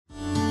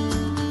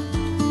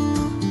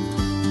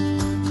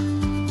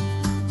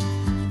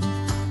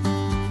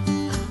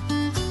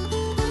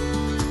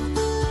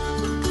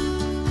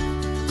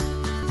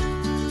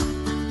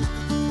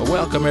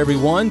Welcome,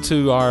 everyone,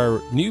 to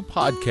our new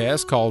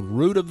podcast called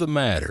Root of the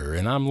Matter.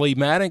 And I'm Lee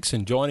Maddox,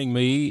 and joining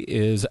me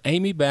is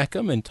Amy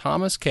Beckham and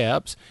Thomas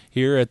Capps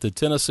here at the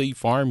Tennessee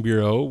Farm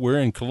Bureau. We're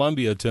in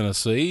Columbia,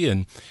 Tennessee,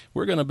 and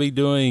we're going to be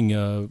doing,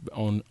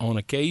 on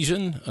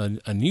occasion,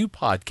 a new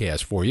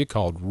podcast for you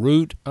called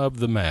Root of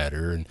the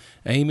Matter. And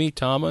Amy,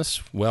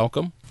 Thomas,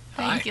 welcome.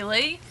 Thank you,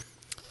 Lee.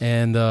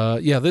 And,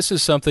 this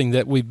is something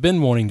that we've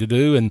been wanting to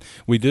do, and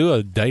we do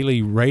a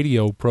daily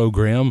radio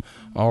program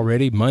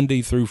already,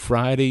 Monday through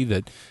Friday,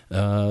 that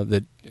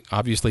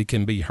obviously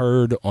can be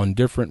heard on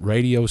different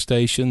radio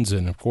stations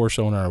and, of course,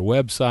 on our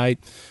website,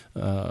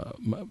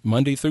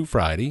 Monday through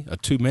Friday, a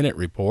 2-minute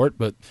report,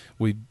 but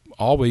we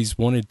always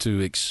wanted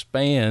to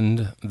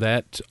expand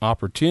that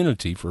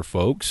opportunity for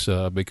folks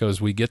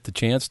because we get the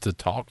chance to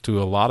talk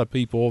to a lot of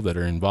people that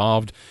are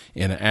involved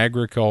in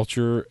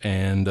agriculture,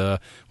 and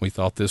we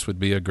thought this would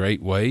be a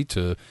great way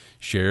to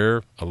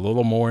share a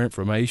little more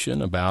information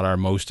about our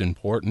most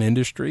important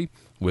industry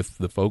with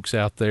the folks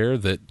out there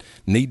that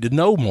need to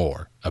know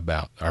more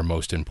about our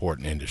most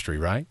important industry,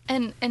 right?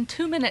 And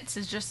 2 minutes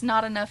is just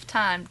not enough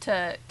time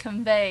to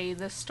convey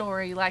the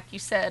story, like you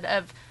said,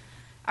 of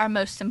our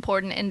most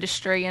important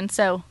industry. And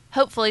so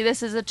hopefully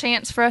this is a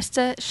chance for us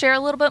to share a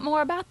little bit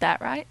more about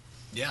that, right?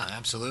 Yeah,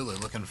 absolutely.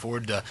 Looking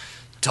forward to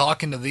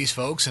talking to these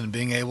folks and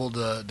being able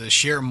to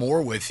share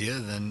more with you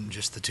than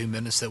just the 2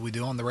 minutes that we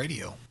do on the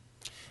radio.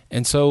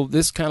 And so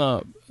this kind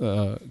of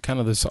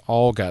this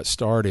all got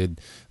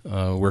started.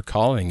 We're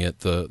calling it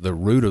the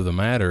root of the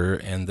matter,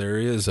 and there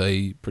is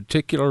a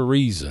particular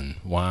reason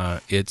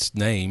why it's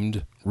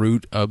named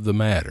Root of the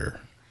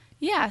Matter.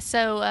 Yeah,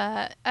 so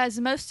as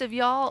most of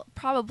y'all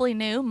probably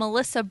knew,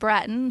 Melissa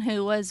Bratton,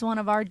 who was one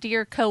of our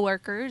dear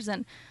coworkers,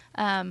 and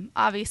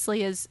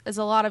obviously, as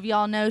a lot of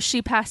y'all know,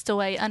 she passed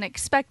away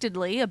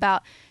unexpectedly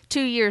about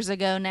 2 years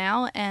ago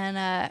now,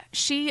 and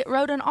she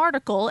wrote an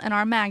article in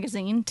our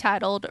magazine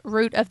titled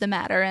 "Root of the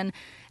Matter." And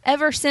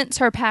ever since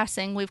her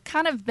passing, we've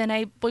kind of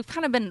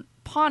been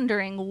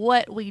pondering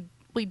what we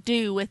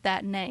do with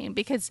that name,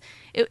 because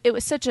it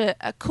was such a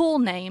cool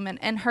name,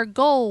 and her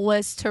goal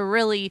was to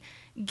really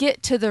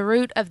get to the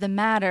root of the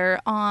matter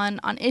on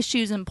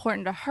issues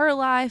important to her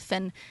life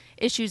and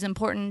issues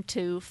important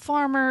to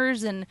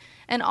farmers and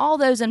all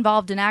those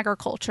involved in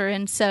agriculture.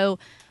 And so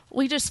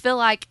we just feel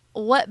like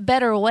what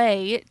better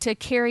way to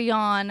carry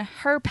on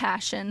her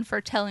passion for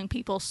telling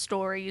people's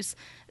stories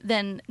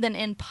than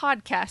in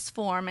podcast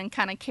form, and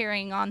kind of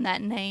carrying on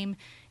that name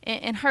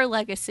in her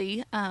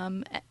legacy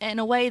in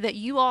a way that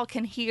you all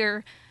can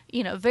hear,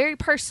 very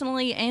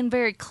personally and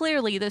very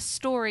clearly the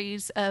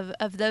stories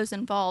of those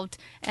involved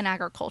in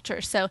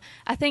agriculture. So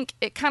I think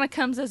it kind of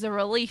comes as a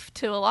relief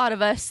to a lot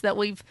of us that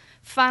we've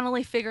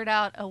finally figured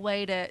out a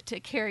way to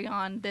carry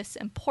on this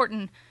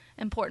important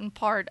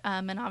part,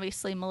 and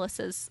obviously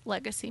Melissa's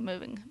legacy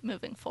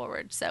moving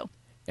forward. So.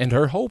 And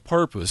her whole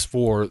purpose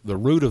for the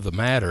root of the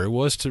matter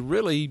was to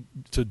really,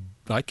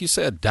 like you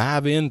said,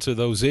 dive into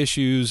those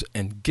issues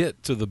and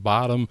get to the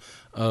bottom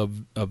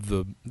of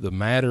the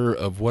matter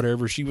of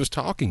whatever she was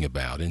talking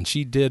about. And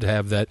she did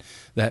have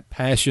that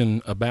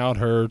passion about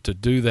her to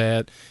do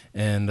that.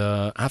 And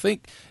I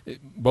think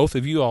both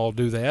of you all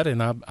do that,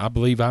 and I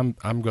believe I'm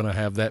going to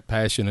have that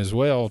passion as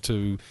well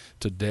to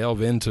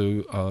delve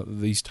into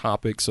these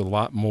topics a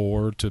lot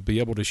more, to be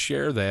able to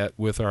share that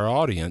with our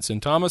audience.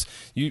 And Thomas,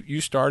 you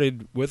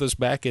started with us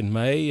back in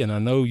May, and I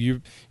know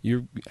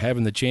you're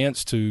having the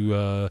chance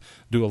to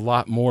do a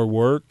lot more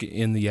work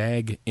in the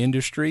ag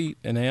industry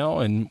now.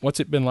 And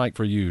what's it been like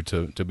for you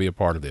to be a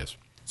part of this?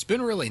 It's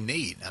been really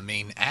neat. I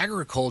mean,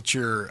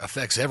 agriculture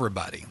affects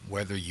everybody,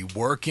 whether you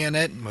work in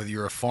it, whether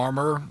you're a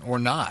farmer or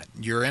not.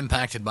 You're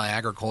impacted by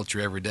agriculture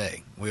every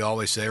day. We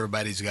always say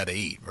everybody's got to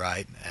eat,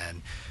 right?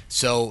 And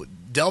so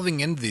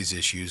delving into these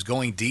issues,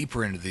 going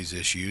deeper into these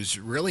issues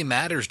really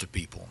matters to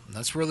people. And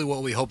that's really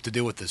what we hope to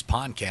do with this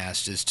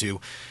podcast, is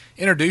to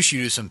introduce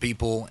you to some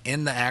people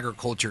in the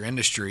agriculture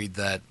industry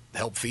that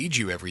help feed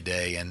you every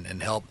day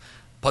and help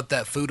put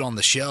that food on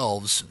the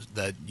shelves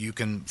that you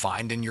can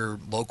find in your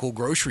local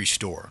grocery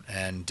store.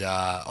 And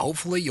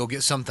hopefully you'll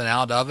get something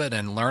out of it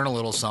and learn a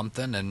little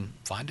something and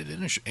find it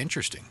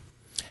interesting.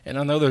 And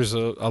I know there's a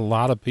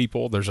lot of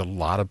people, there's a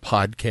lot of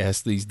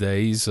podcasts these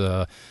days,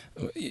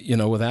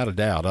 without a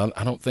doubt.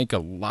 I don't think a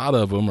lot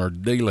of them are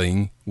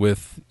dealing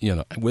with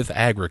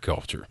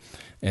agriculture.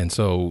 And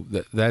so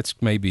that's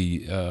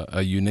maybe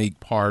a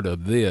unique part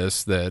of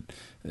this that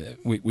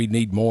we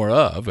need more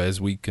of, as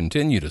we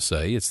continue to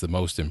say. It's the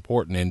most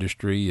important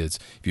industry. If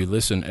you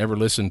ever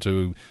listen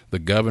to the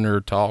governor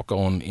talk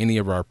on any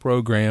of our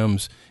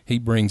programs, he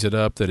brings it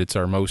up that it's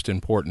our most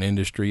important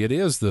industry. It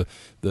is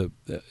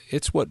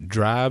it's what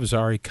drives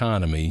our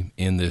economy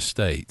in this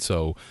state.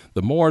 So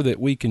the more that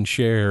we can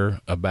share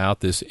about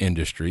this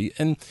industry,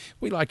 and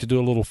we like to do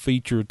a little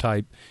feature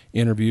type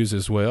interviews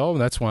as well.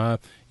 That's why,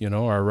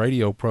 our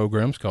radio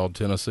program's called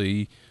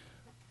Tennessee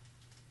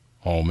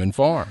Home and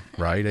Farm,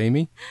 right,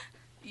 Amy?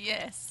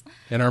 Yes.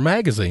 And our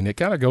magazine, it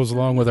kind of goes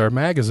along with our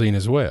magazine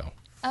as well.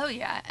 Oh,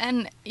 yeah.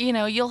 And,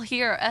 you'll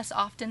hear us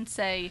often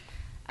say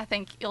I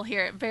think you'll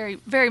hear it very,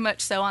 very much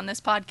so on this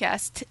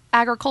podcast.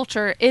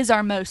 Agriculture is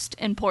our most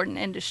important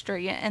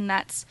industry, and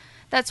that's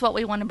what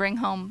we want to bring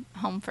home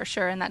for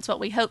sure, and that's what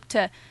we hope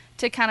to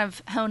kind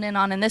of hone in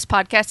on in this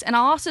podcast. And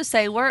I'll also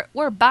say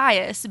we're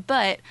biased,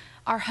 but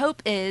our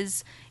hope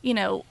is,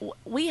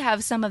 we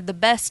have some of the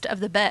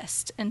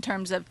best in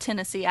terms of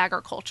Tennessee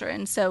agriculture,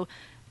 and so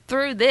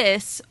through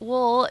this,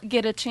 we'll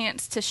get a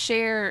chance to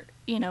share,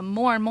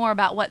 more and more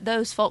about what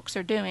those folks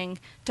are doing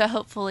to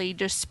hopefully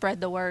just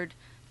spread the word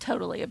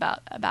totally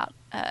about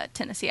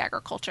Tennessee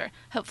agriculture.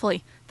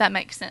 Hopefully that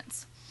makes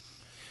sense.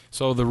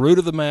 So the root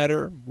of the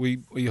matter,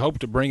 we hope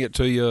to bring it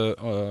to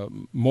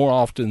you more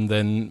often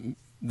than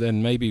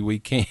maybe we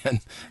can.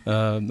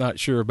 Not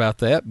sure about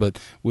that, but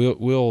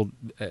we'll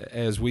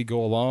as we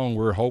go along,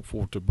 we're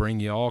hopeful to bring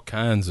you all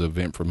kinds of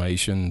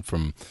information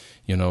from,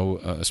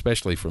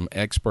 especially from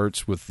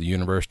experts with the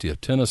University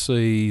of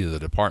Tennessee, the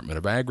Department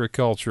of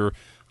Agriculture,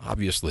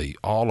 obviously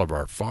all of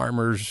our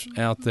farmers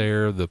out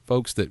there, the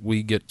folks that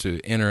we get to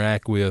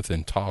interact with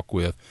and talk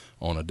with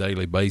on a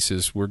daily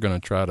basis. We're going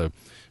to try to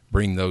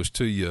bring those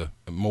to you,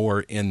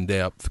 more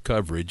in-depth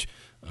coverage.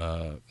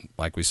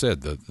 Like we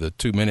said, the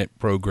 2-minute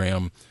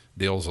program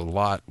deals a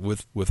lot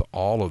with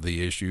all of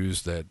the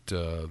issues that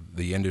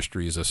the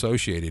industry is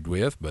associated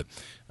with, but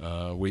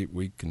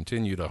we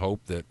continue to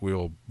hope that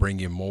we'll bring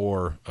you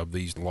more of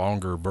these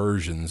longer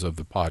versions of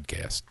the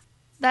podcast.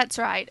 That's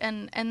right,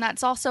 and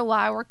that's also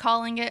why we're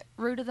calling it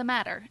Root of the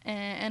Matter,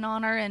 in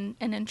honor and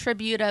in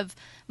tribute of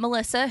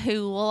Melissa,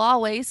 who will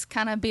always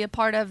kind of be a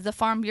part of the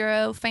Farm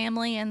Bureau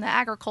family and the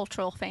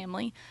agricultural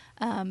family.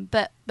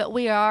 But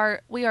we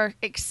are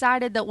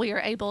excited that we are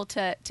able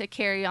to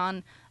carry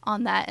on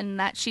that, and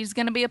that she's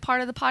going to be a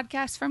part of the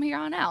podcast from here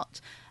on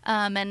out.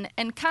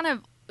 And kind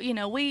of,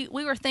 we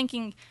were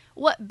thinking,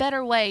 what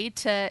better way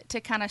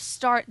to kind of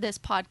start this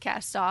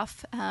podcast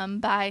off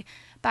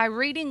by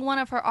reading one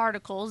of her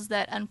articles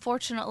that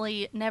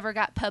unfortunately never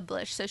got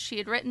published. So she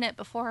had written it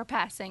before her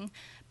passing,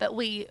 but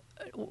we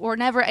were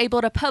never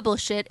able to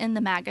publish it in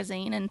the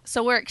magazine. And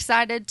so we're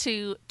excited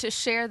to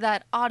share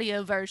that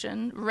audio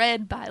version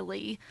read by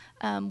Lee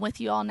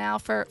with you all now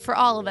for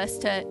all of us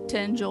to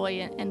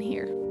enjoy and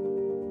hear.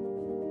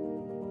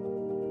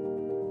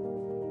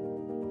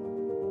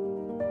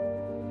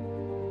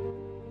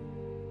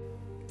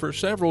 For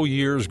several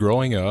years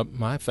growing up,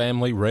 my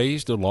family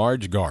raised a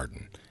large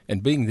garden,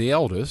 and being the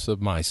eldest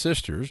of my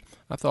sisters,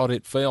 I thought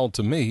it fell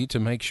to me to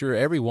make sure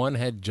everyone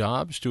had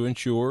jobs to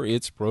ensure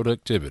its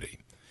productivity.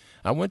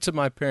 I went to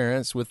my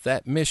parents with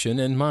that mission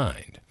in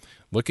mind.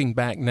 Looking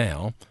back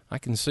now, I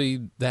can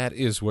see that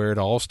is where it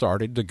all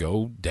started to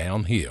go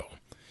downhill.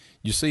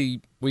 You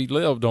see, we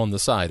lived on the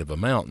side of a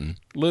mountain,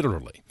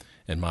 literally,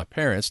 and my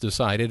parents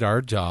decided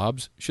our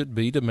jobs should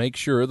be to make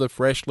sure the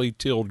freshly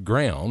tilled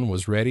ground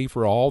was ready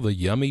for all the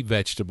yummy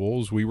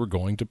vegetables we were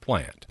going to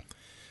plant.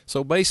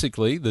 So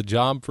basically, the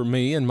job for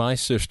me and my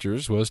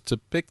sisters was to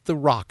pick the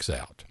rocks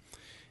out.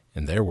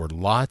 And there were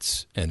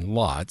lots and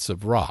lots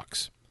of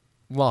rocks.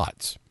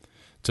 Lots.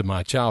 To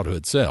my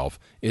childhood self,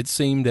 it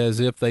seemed as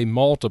if they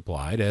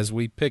multiplied as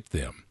we picked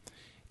them.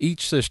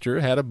 Each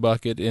sister had a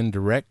bucket in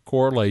direct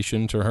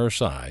correlation to her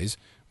size,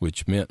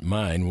 which meant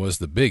mine was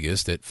the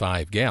biggest at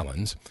 5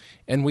 gallons,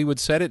 and we would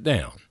set it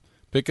down,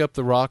 pick up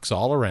the rocks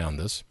all around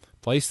us,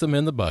 place them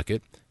in the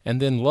bucket, and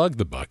then lug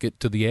the bucket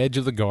to the edge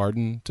of the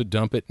garden to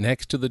dump it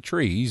next to the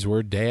trees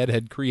where Dad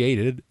had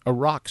created a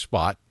rock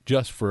spot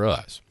just for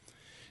us.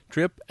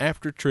 Trip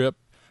after trip,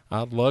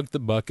 I lugged the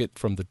bucket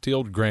from the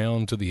tilled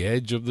ground to the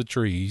edge of the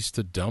trees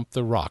to dump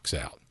the rocks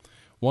out,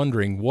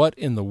 wondering what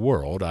in the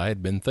world I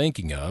had been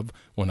thinking of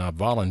when I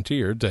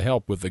volunteered to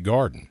help with the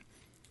garden.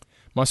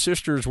 My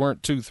sisters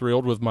weren't too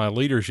thrilled with my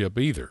leadership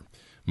either,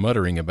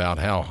 muttering about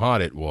how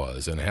hot it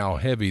was and how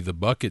heavy the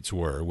buckets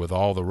were with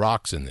all the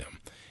rocks in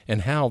them,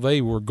 and how they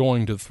were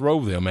going to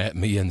throw them at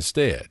me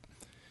instead.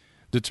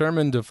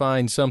 Determined to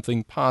find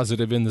something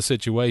positive in the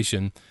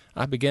situation,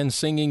 I began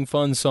singing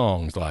fun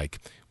songs like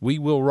 "We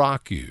Will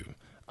Rock You,"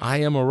 "I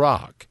Am a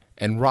Rock,"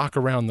 and "Rock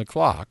Around the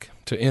Clock"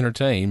 to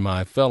entertain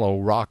my fellow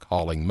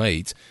rock-hauling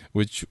mates,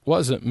 which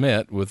wasn't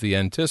met with the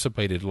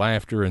anticipated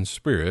laughter and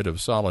spirit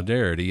of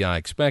solidarity I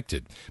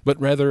expected,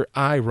 but rather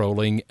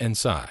eye-rolling and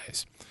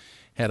sighs.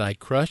 Had I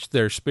crushed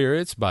their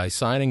spirits by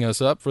signing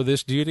us up for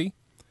this duty?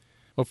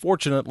 Well,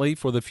 fortunately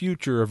for the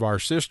future of our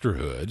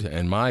sisterhood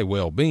and my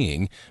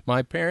well-being,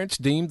 my parents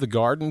deemed the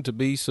garden to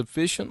be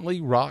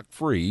sufficiently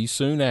rock-free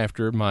soon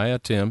after my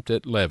attempt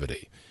at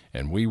levity,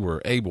 and we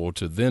were able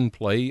to then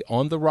play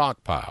on the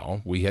rock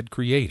pile we had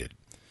created.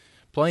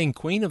 Playing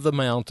Queen of the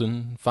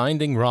Mountain,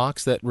 finding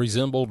rocks that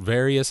resembled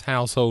various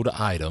household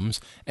items,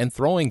 and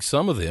throwing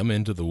some of them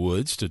into the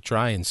woods to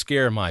try and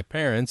scare my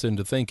parents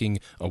into thinking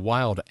a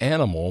wild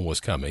animal was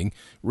coming,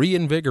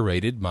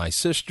 reinvigorated my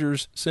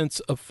sister's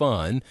sense of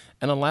fun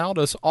and allowed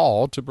us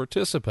all to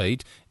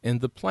participate in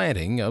the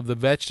planting of the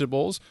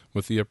vegetables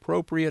with the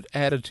appropriate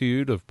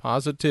attitude of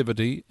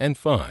positivity and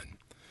fun.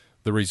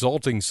 The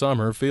resulting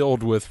summer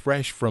filled with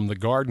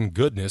fresh-from-the-garden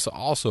goodness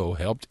also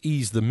helped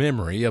ease the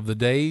memory of the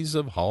days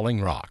of hauling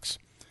rocks.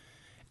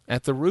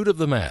 At the root of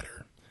the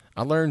matter,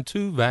 I learned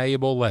 2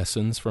 valuable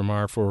lessons from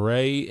our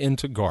foray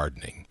into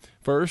gardening.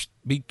 First,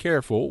 be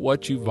careful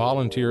what you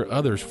volunteer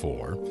others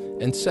for.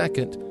 And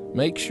second,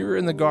 make sure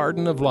in the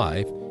garden of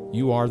life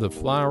you are the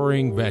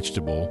flowering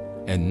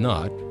vegetable and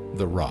not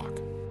the rock.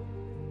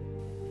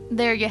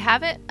 There you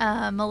have it.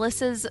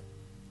 Melissa's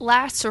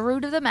last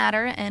root of the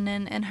matter, and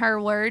in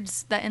her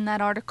words, that in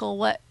that article,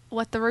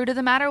 what the root of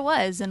the matter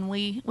was. And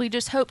we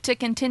just hope to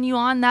continue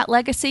on that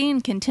legacy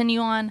and continue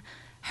on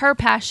her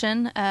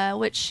passion,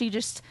 which she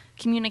just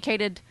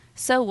communicated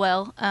so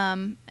well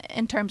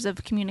in terms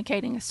of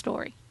communicating a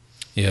story.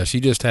 Yeah, she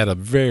just had a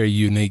very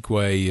unique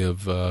way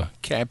of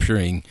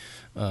capturing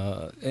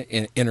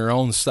in her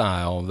own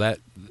style that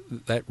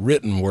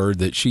written word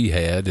that she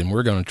had, and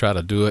we're going to try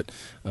to do it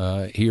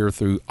here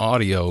through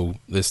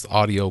this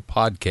audio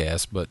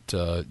podcast,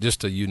 but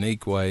just a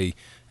unique way.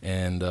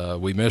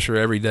 And we miss her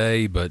every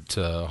day, but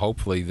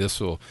hopefully this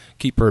will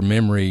keep her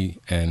memory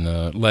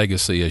and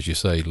legacy, as you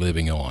say,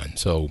 living on.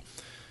 So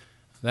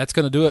that's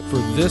going to do it for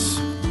this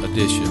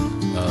edition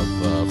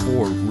of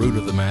For Root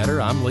of the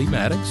Matter. I'm Lee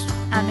Maddox.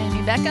 I'm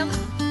Amy Beckham.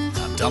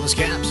 I'm Thomas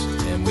Capps.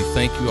 And we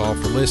thank you all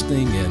for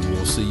listening, and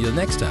we'll see you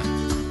next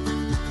time.